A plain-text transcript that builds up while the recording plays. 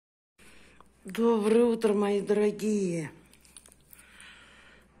Доброе утро, мои дорогие.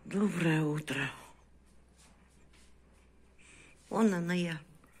 Доброе утро. Вон она я.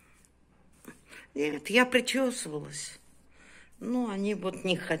 Нет, я причесывалась. Но они вот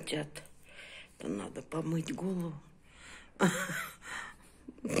не хотят. Это надо помыть голову.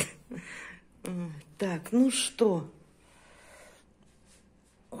 Так, ну что?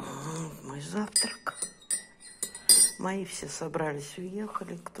 Мой завтрак. Мои все собрались,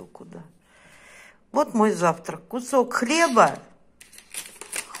 уехали, кто куда. Вот мой завтрак. Кусок хлеба.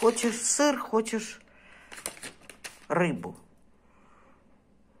 Хочешь сыр, хочешь рыбу.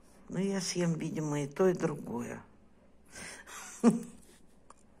 Но я съем, видимо, и то, и другое.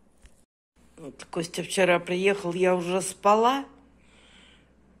 Вот Костя вчера приехал, я уже спала.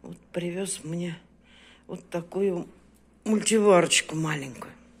 Вот привез мне вот такую мультиварочку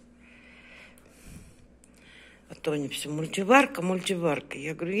маленькую. А то они все мультиварка, мультиварка.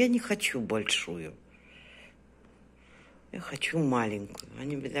 Я говорю, я не хочу большую. Я хочу маленькую.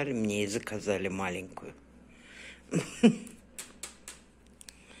 Они взяли мне и заказали маленькую.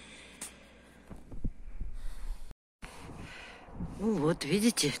 Ну вот,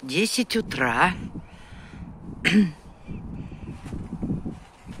 видите, 10 утра.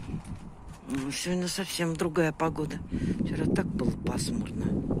 Сегодня совсем другая погода. Вчера так было пасмурно.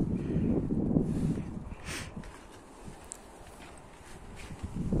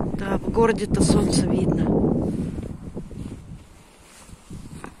 Да, в городе-то солнце видно.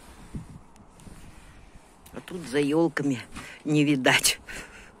 А тут за елками не видать.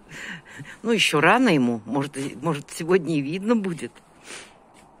 Ну, еще рано ему. Может, сегодня и видно будет.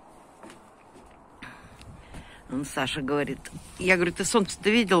 Он, Саша говорит, я говорю, ты солнце-то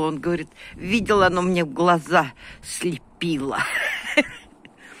видела? Он говорит, видела, оно мне в глаза слепило.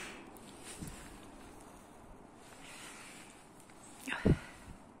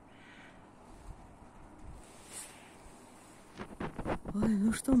 Ой,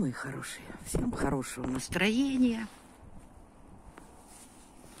 ну что, мои хорошие, всем хорошего настроения.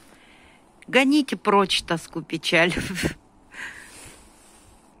 Гоните прочь тоску, печаль.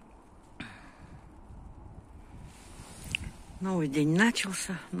 Новый день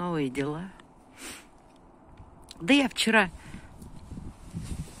начался, новые дела. Да я вчера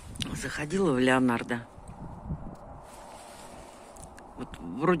заходила в Леонардо. Вот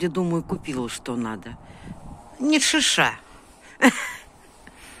вроде думаю, купила, что надо. Не шиша.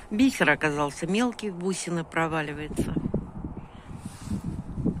 Бисер оказался мелкий, в бусины проваливается.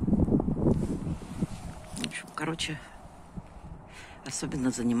 В общем, короче,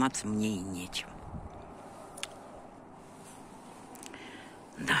 особенно заниматься мне и нечем.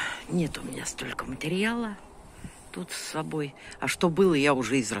 Да, нет у меня столько материала тут с собой. А что было, я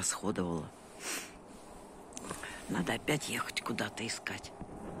уже израсходовала. Надо опять ехать куда-то искать.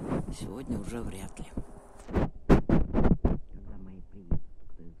 Сегодня уже вряд ли. Когда мои приедут,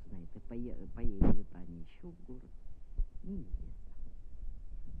 кто их знает, и поедет они еще в город. Неизвестно.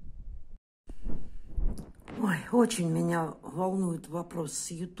 Ой, очень меня волнует вопрос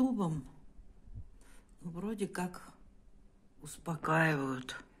с Ютубом. Вроде как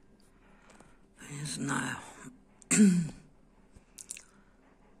успокаивают. Не знаю.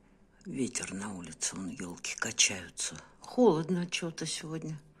 Ветер на улице, вон елки качаются. Холодно что-то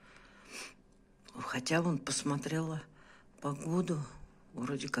сегодня. Хотя вон посмотрела погоду.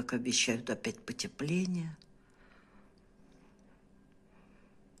 Вроде как обещают опять потепление.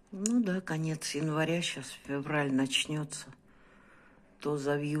 Ну да, конец января, сейчас февраль начнется. То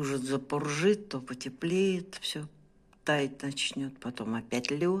завьюжит, запуржит, то потеплеет, все таять начнет, потом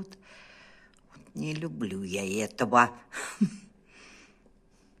опять лед. Вот не люблю я этого.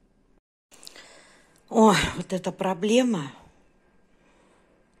 Ой, вот эта проблема,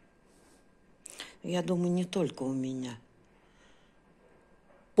 я думаю, не только у меня.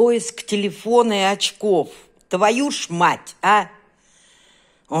 Поиск телефона и очков. Твою ж мать, а?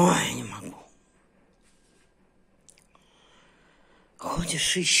 Ой, не могу.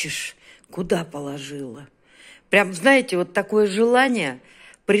 Ходишь, ищешь, куда положила. Прям, знаете, вот такое желание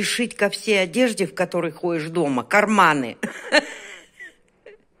пришить ко всей одежде, в которой ходишь дома, карманы.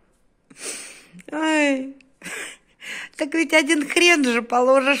 Ой, так ведь один хрен же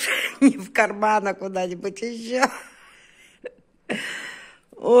положишь не в карман, а куда-нибудь еще.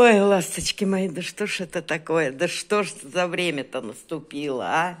 Ой, ласточки мои, да что ж это такое? Да что ж за время-то наступило,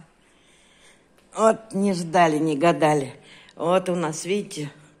 а? Вот не ждали, не гадали. Вот у нас,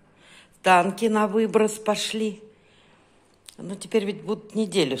 видите, танки на выброс пошли. Ну, теперь ведь будут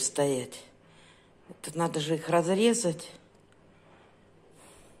неделю стоять. Это надо же их разрезать,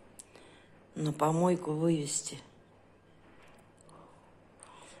 на помойку вывести.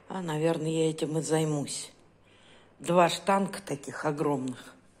 наверное, я этим и займусь. 2 штанга таких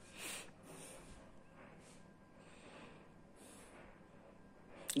огромных.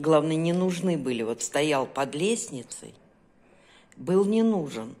 Главное, не нужны были. Вот стоял под лестницей, был не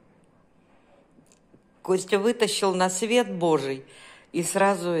нужен. Костя вытащил на свет Божий и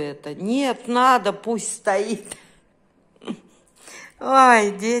сразу это. Нет, надо, пусть стоит.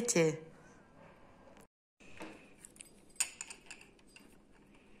 Ой, дети.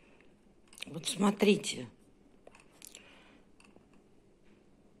 Вот смотрите.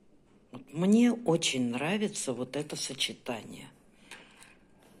 Вот мне очень нравится вот это сочетание.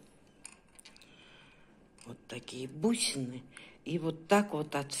 Вот такие бусины. И вот так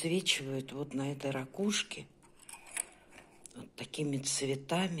вот отсвечивают вот на этой ракушке. Вот такими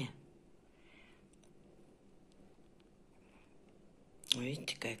цветами.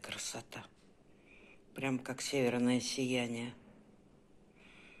 Видите, какая красота. Прям как северное сияние.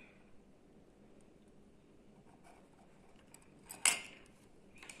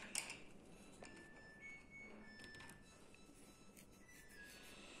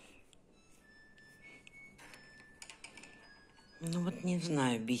 Ну вот не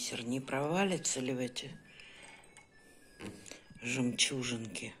знаю, бисер не провалится ли в эти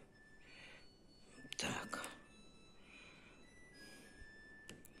жемчужинки. Так.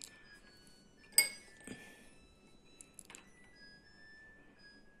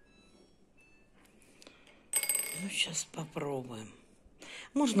 Ну, сейчас попробуем.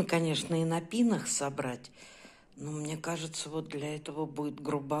 Можно, конечно, и на пинах собрать, но мне кажется, вот для этого будет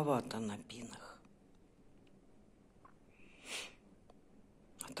грубовато на пинах.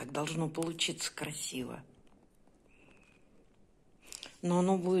 Так должно получиться красиво. Но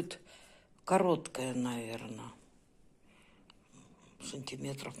оно будет короткое, наверное.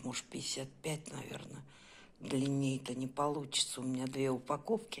 Сантиметров, может, 55, наверное. Длиннее-то не получится. У меня 2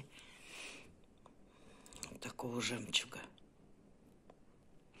 упаковки такого жемчуга.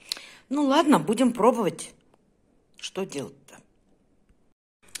 Ну, ладно, будем пробовать. Что делать-то?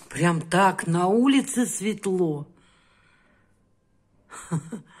 Прям так, на улице светло.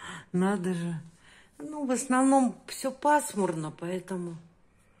 Надо же. Ну, в основном все пасмурно, поэтому...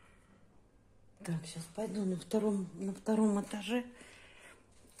 Так, сейчас пойду на втором этаже,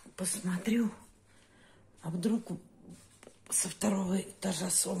 посмотрю. А вдруг со 2-го этажа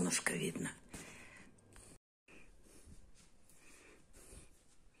солнышко видно.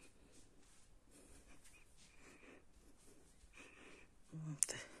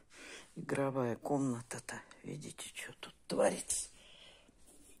 Вот. Игровая комната-то. Видите, что тут творится?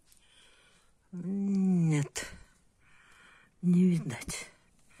 Нет, не видать.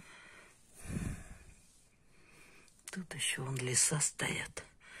 Тут еще вон леса стоят.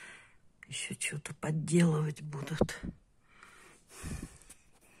 Еще что-то подделывать будут.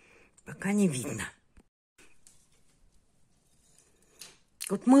 Пока не видно.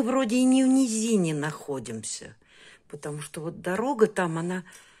 Вот мы вроде и не в низине находимся, потому что вот дорога там, она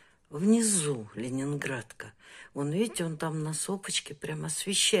внизу, Ленинградка. Вон, видите, он там на сопочке прям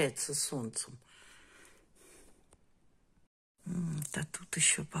освещается солнцем. А тут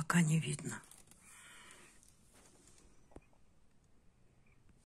еще пока не видно.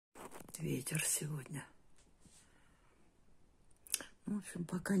 Ветер сегодня. В общем,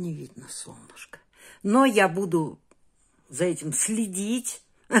 пока не видно солнышко. Но я буду за этим следить.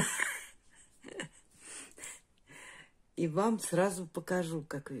 И вам сразу покажу,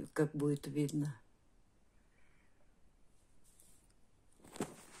 как будет видно.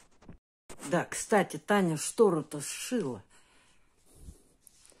 Да, кстати, Таня штору-то сшила.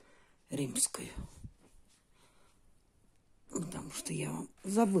 Римскую. Потому что я вам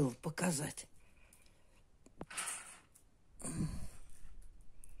забыла показать. Вот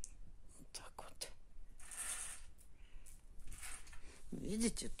так вот.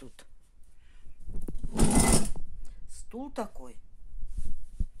 Видите, тут стул такой.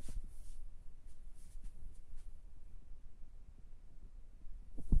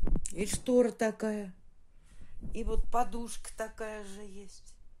 И штора такая. И вот подушка такая же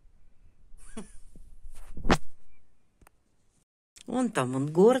есть. Вон там,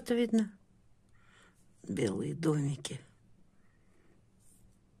 вон город видно. Белые домики.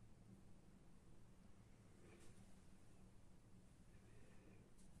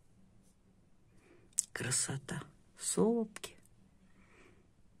 Красота. Солодки.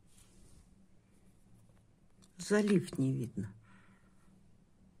 Залив не видно.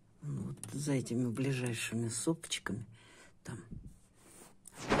 Вот за этими ближайшими сопочками. Там,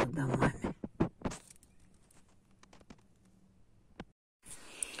 за домами.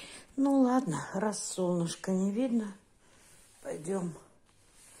 Ну ладно, раз солнышко не видно, пойдем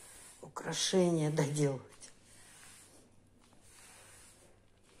украшение доделывать.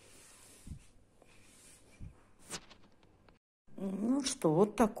 Ну что,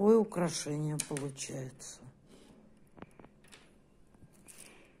 вот такое украшение получается.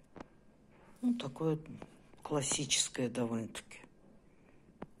 Ну, такое классическое довольно-таки.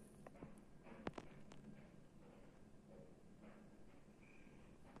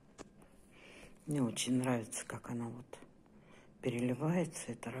 Мне очень нравится, как она вот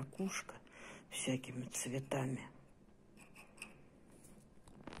переливается, эта ракушка, всякими цветами.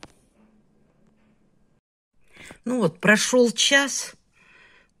 Ну вот, прошел час.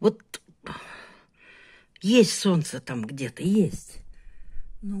 Вот есть солнце там где-то, есть.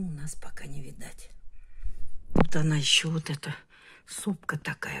 Но у нас пока не видать. Вот она еще, вот эта сопка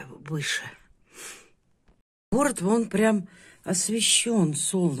такая выше. Город, вон прям освещен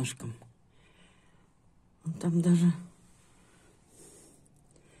солнышком. Там даже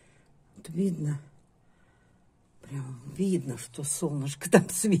вот видно, прям видно, что солнышко там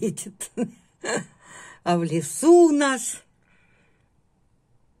светит. А в лесу у нас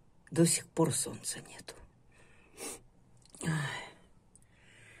до сих пор солнца нету.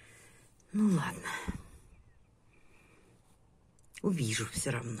 Ну ладно. Увижу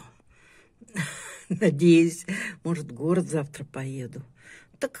все равно. Надеюсь, может, в город завтра поеду.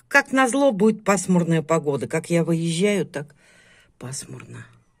 Так как назло будет пасмурная погода. Как я выезжаю, так пасмурно.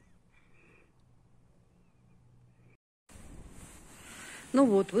 Ну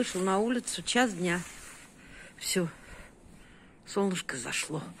вот, вышел на улицу, час дня. Все, солнышко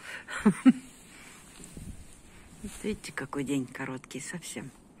зашло. Видите, какой день короткий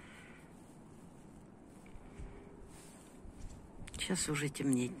совсем. Сейчас уже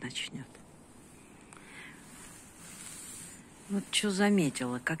темнеть начнет. Вот что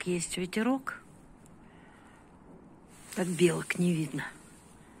заметила, как есть ветерок, так белок не видно.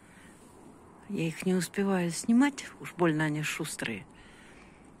 Я их не успеваю снимать, уж больно они шустрые.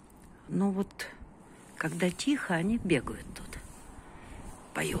 Но вот, когда тихо, они бегают тут.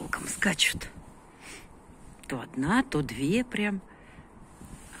 По елкам скачут. То одна, то две прям.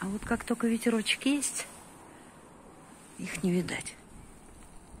 А вот как только ветерочек есть, их не видать.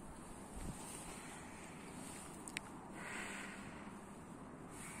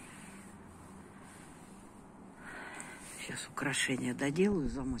 Сейчас украшения доделаю,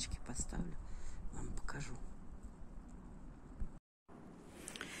 замочки поставлю. Вам покажу.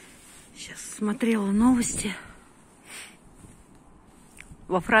 Сейчас смотрела новости.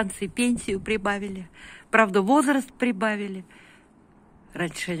 Во Франции пенсию прибавили. Правда, возраст прибавили.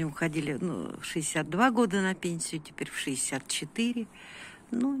 Раньше они уходили в 62 года на пенсию, теперь в 64.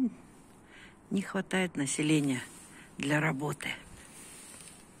 Ну, не хватает населения для работы.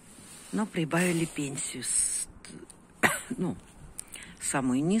 Но прибавили пенсию.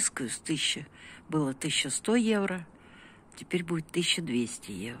 Самую низкую с 1000. Было 1100 евро. Теперь будет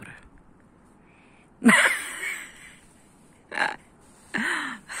 1200 евро.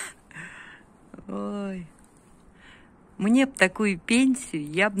 Ой. Мне б такую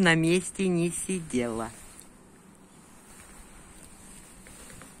пенсию, я б на месте не сидела.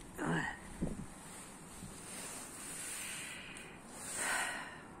 Ой.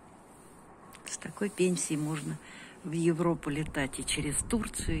 С такой пенсией можно в Европу летать и через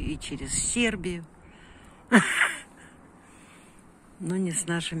Турцию, и через Сербию. Но не с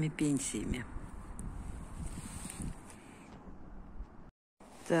нашими пенсиями.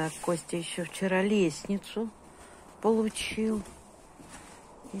 Так, Костя еще вчера лестницу получил.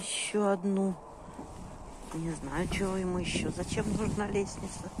 Еще одну. Не знаю, чего ему еще. Зачем нужна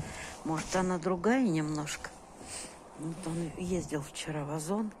лестница? Может, она другая немножко. Вот он ездил вчера в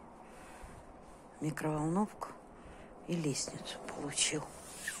Озон. Микроволновку и лестницу получил.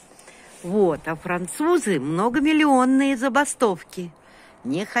 Вот, а французы многомиллионные забастовки.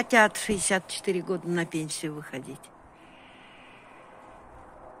 Не хотят 64 года на пенсию выходить.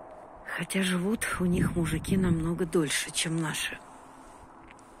 Хотя живут у них мужики намного дольше, чем наши.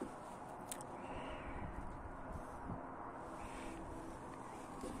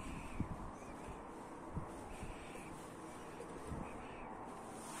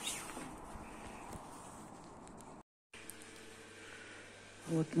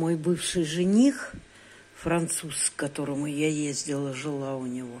 Вот мой бывший жених, француз, с которому я ездила, жила у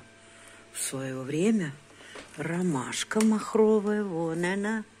него в свое время. Ромашка махровая, вон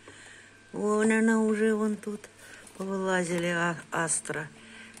она уже вон тут повылазили, астра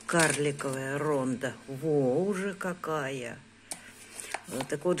карликовая, ронда. Во, уже какая. Вот,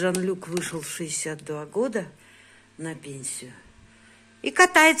 так вот, Жан-Люк вышел в 62 года на пенсию и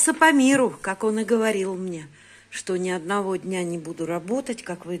катается по миру, как он и говорил мне. что ни одного дня не буду работать,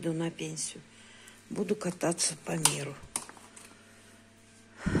 как выйду на пенсию. Буду кататься по миру.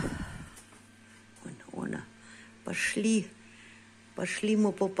 Она. Пошли. Пошли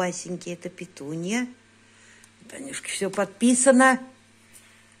мы, попасеньки. Это петунья. Танюшка, все подписано.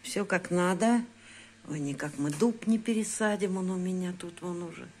 Все как надо. Ой, никак мы дуб не пересадим. Он у меня тут, вон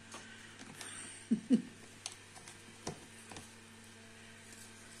уже.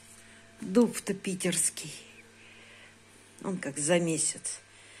 Дуб-то питерский. Он как за месяц.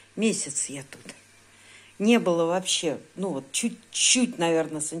 Месяц я тут. Не было вообще. Ну вот чуть-чуть,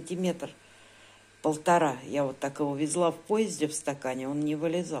 наверное, сантиметр. 1,5. Я вот так его везла в поезде в стакане. Он не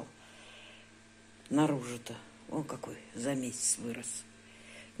вылезал. Наружу-то. Он какой за месяц вырос.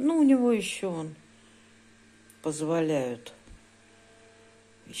 Ну, у него еще он позволяют.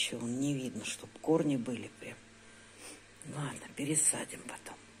 Еще он не видно, чтобы корни были прям. Ладно, пересадим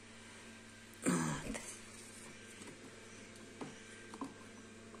потом. Вот.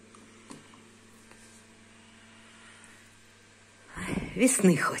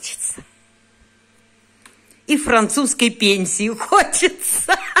 Весны хочется. И французской пенсии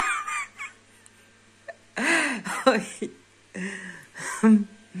хочется. Ой.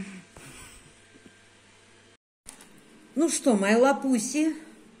 Ну что, мои лапуси,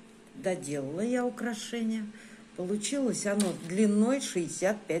 доделала я украшение. Получилось оно длиной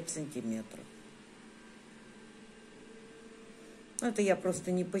 65 сантиметров. Это я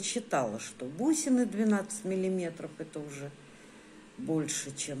просто не посчитала, что бусины 12 миллиметров, это уже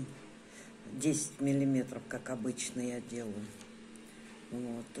больше, чем 10 миллиметров, как обычно я делаю.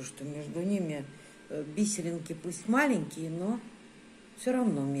 Вот, то, что между ними бисеринки пусть маленькие, но все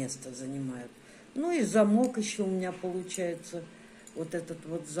равно место занимают. Ну и замок еще у меня получается, вот этот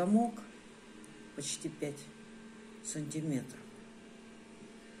вот замок почти 5 сантиметров.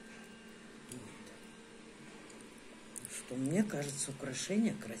 Вот. Что мне кажется,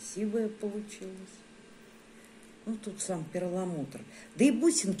 украшение красивое получилось. Ну, тут сам перламутр. Да и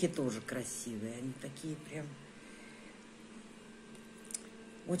бусинки тоже красивые. Они такие прям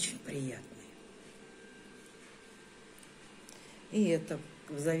очень приятные. И это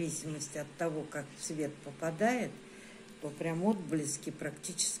в зависимости от того, как цвет попадает, то прям отблески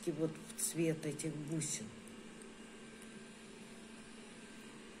практически вот в цвет этих бусин.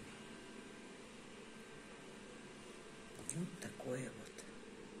 Вот такое вот.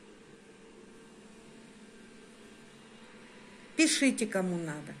 Пишите, кому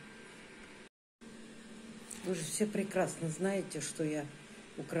надо. Вы же все прекрасно знаете, что я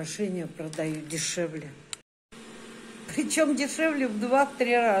украшения продаю дешевле. Причем дешевле в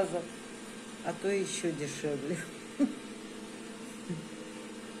 2-3 раза, а то еще дешевле.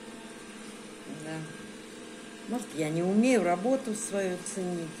 Да. Может, я не умею работу свою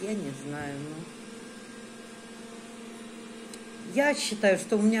ценить, я не знаю. Но я считаю,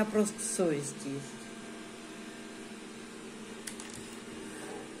 что у меня просто совесть есть.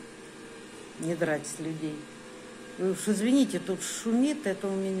 Не драть с людей. Вы уж извините, тут шумит, это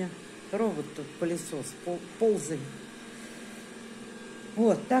у меня робот тут, пылесос, ползает.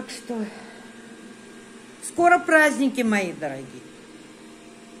 Вот, так что скоро праздники, мои дорогие.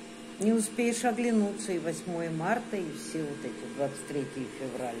 Не успеешь оглянуться, и 8 марта, и все вот эти 23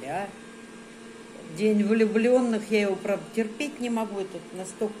 февраля. День влюбленных, я его, правда, терпеть не могу. Это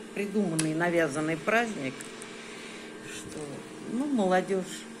настолько придуманный, навязанный праздник, что, ну, молодежь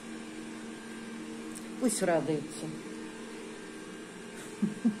пусть радуется.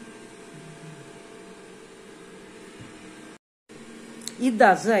 И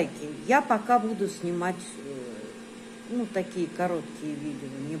да, зайки, я пока буду снимать, ну, такие короткие видео,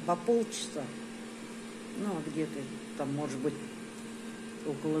 не по полчаса, ну, а где-то там, может быть,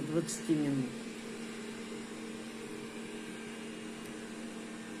 около 20 минут.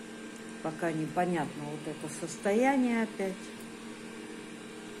 Пока непонятно вот это состояние опять.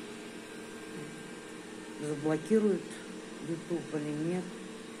 Заблокируют YouTube или нет.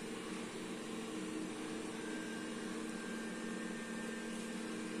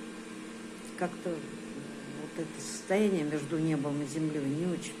 Как-то вот это состояние между небом и землей не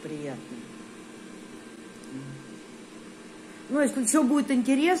очень приятное. Ну, если все будет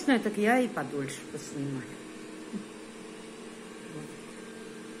интересно, так я и подольше поснимаю.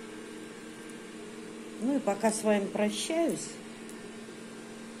 Ну и пока с вами прощаюсь.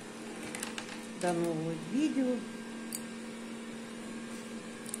 До нового видео.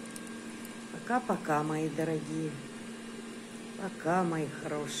 Пока-пока, мои дорогие. Пока, мои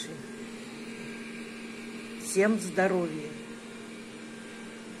хорошие. Всем здоровья.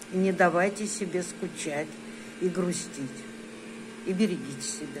 И не давайте себе скучать и грустить. И берегите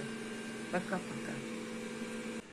себя. Пока-пока.